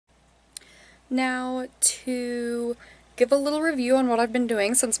Now, to give a little review on what I've been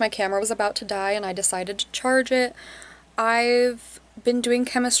doing since my camera was about to die and I decided to charge it, I've been doing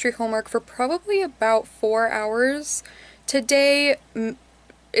chemistry homework for probably about 4 hours. Today,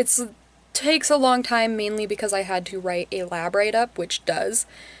 it takes a long time mainly because I had to write a lab write-up, which does.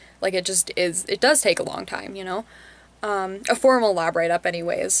 Like, it does take a long time, you know? A formal lab write-up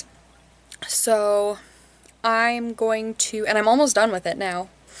anyways. So, I'm going to, and I'm almost done with it now.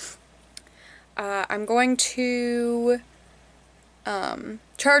 I'm going to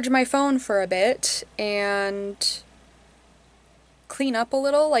charge my phone for a bit and clean up a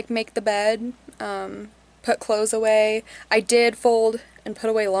little, like make the bed, put clothes away. I did fold and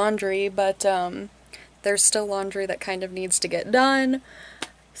put away laundry, but there's still laundry that kind of needs to get done.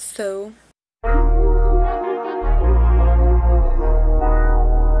 So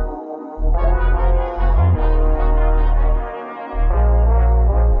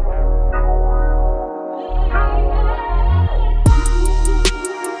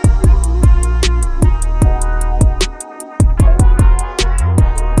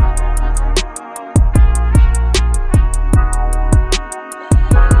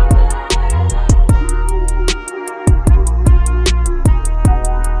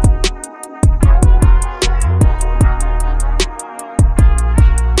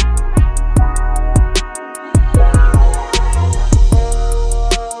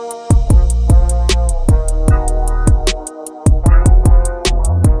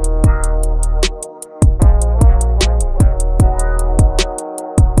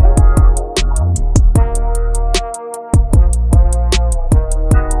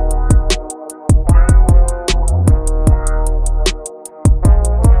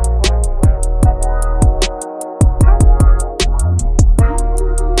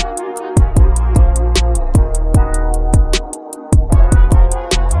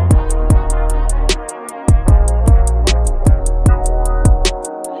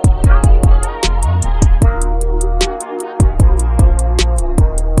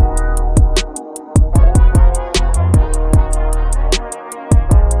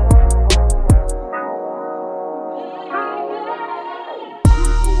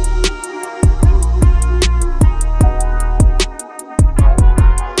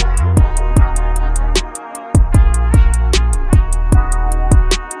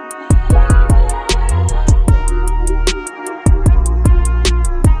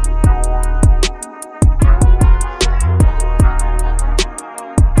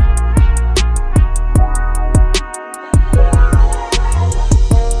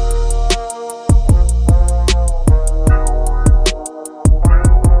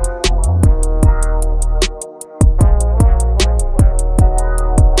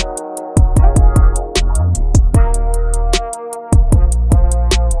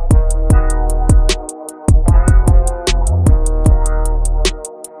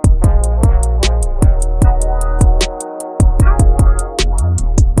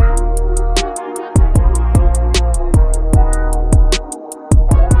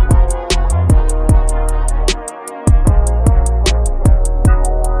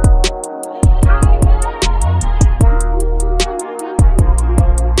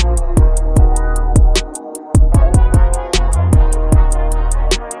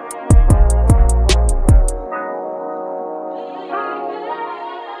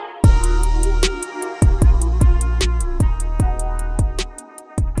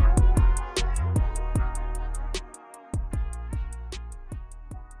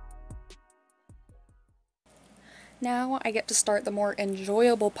now I get to start the more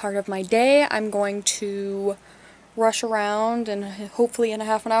enjoyable part of my day. I'm going to rush around and hopefully in a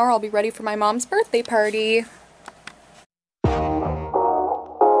half an hour I'll be ready for my mom's birthday party.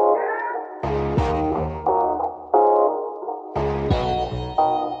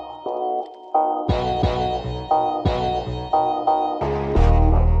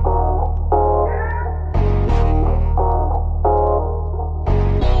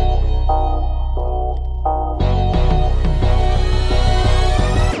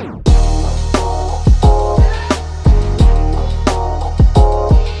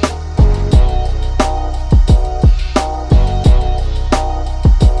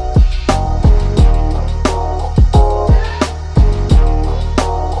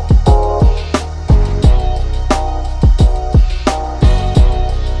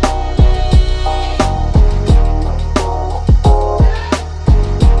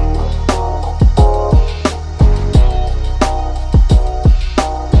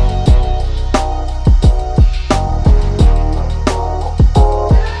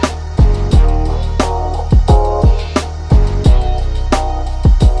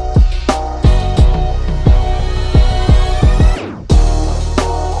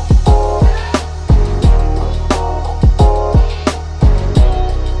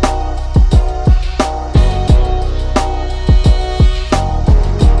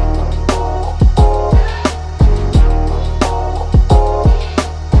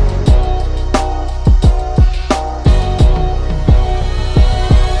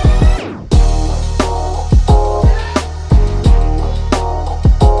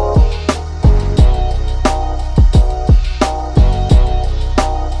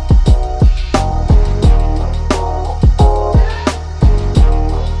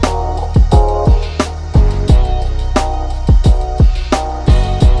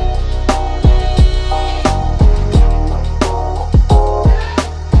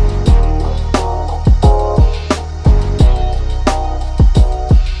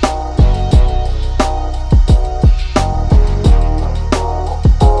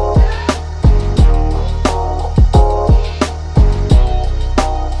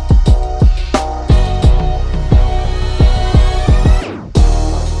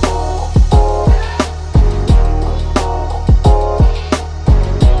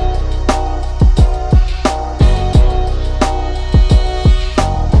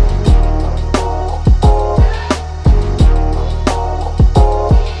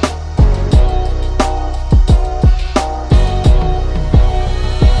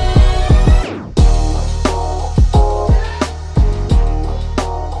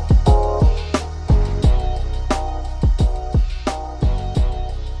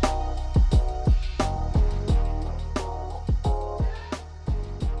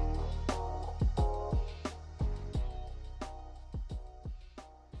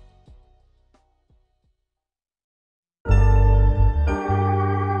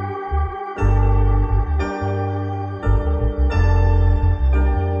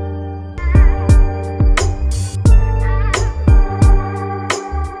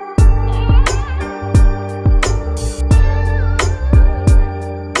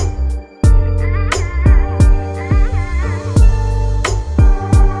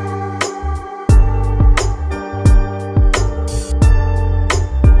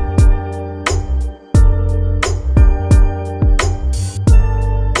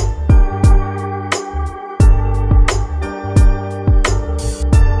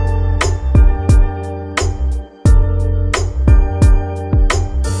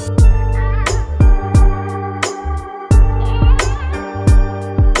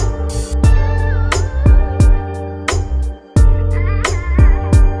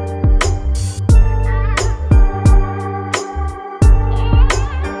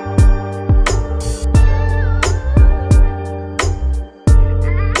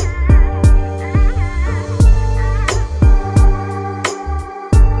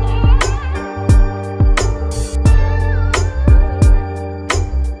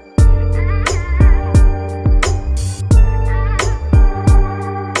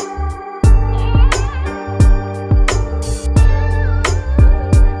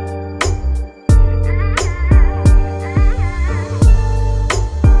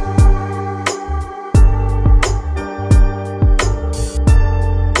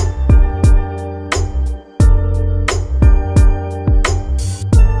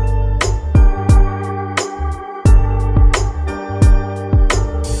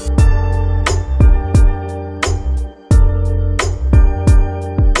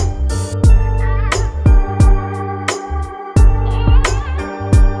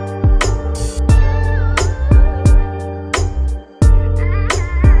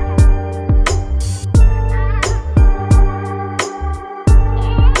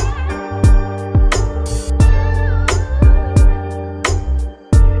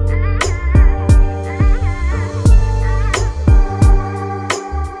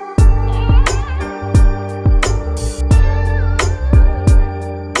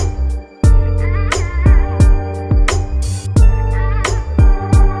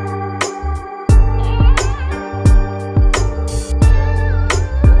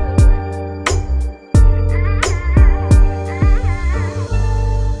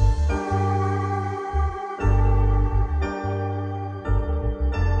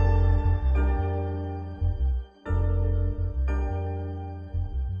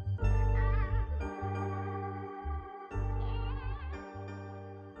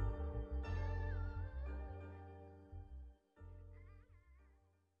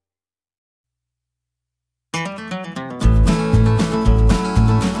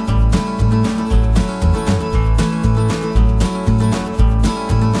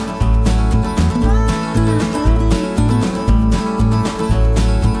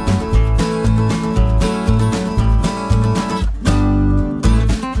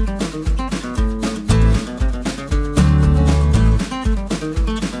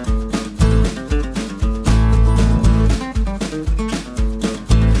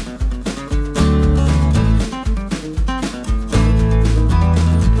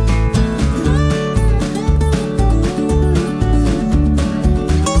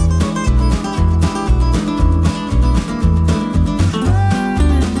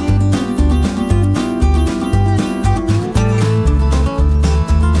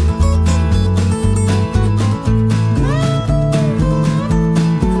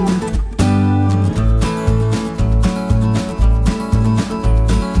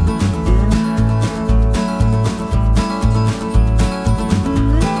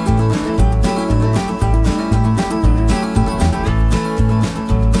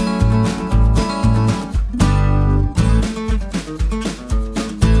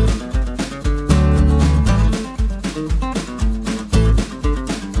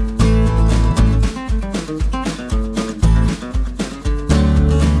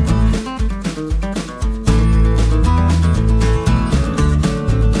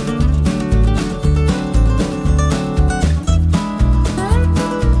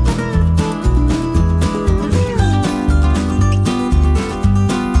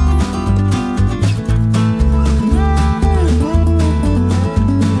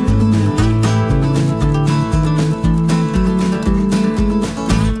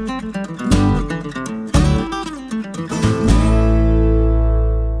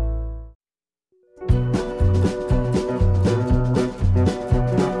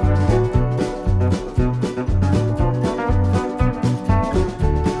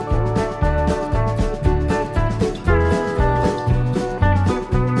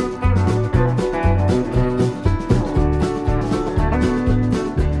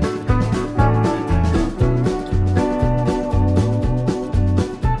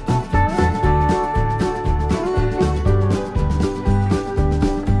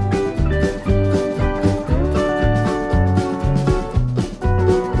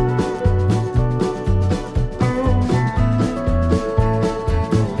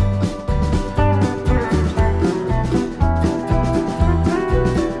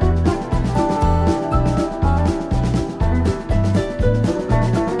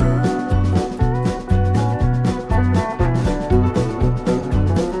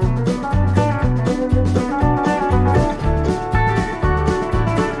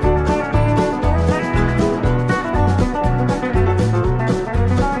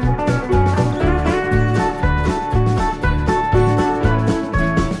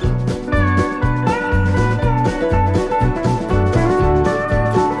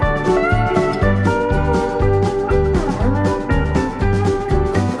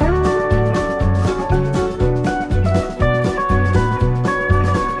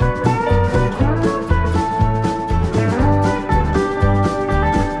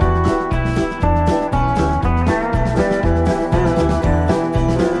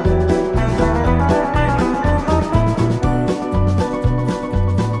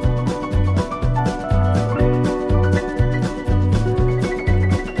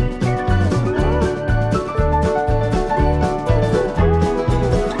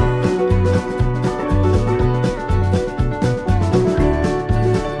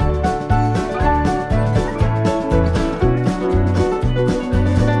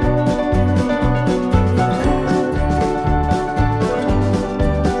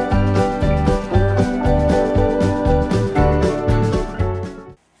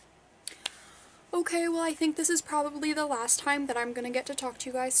 is probably the last time that I'm gonna get to talk to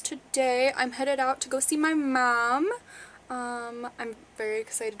you guys today. I'm headed out to go see my mom. I'm very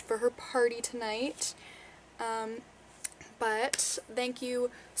excited for her party tonight. But thank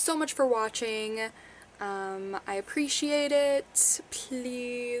you so much for watching. I appreciate it.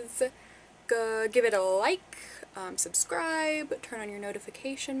 Please go give it a like, subscribe, turn on your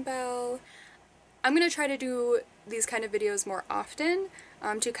notification bell. I'm going to try to do these kind of videos more often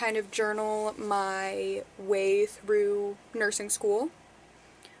to kind of journal my way through nursing school.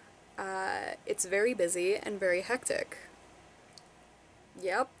 It's very busy and very hectic.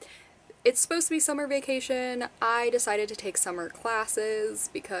 Yep. It's supposed to be summer vacation. I decided to take summer classes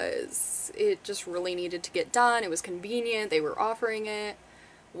because it just really needed to get done. It was convenient. They were offering it.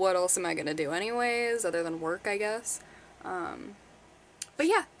 What else am I gonna do anyways, other than work, I guess? But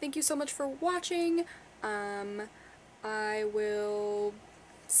yeah, thank you so much for watching. I will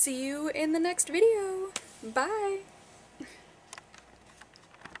see you in the next video. Bye!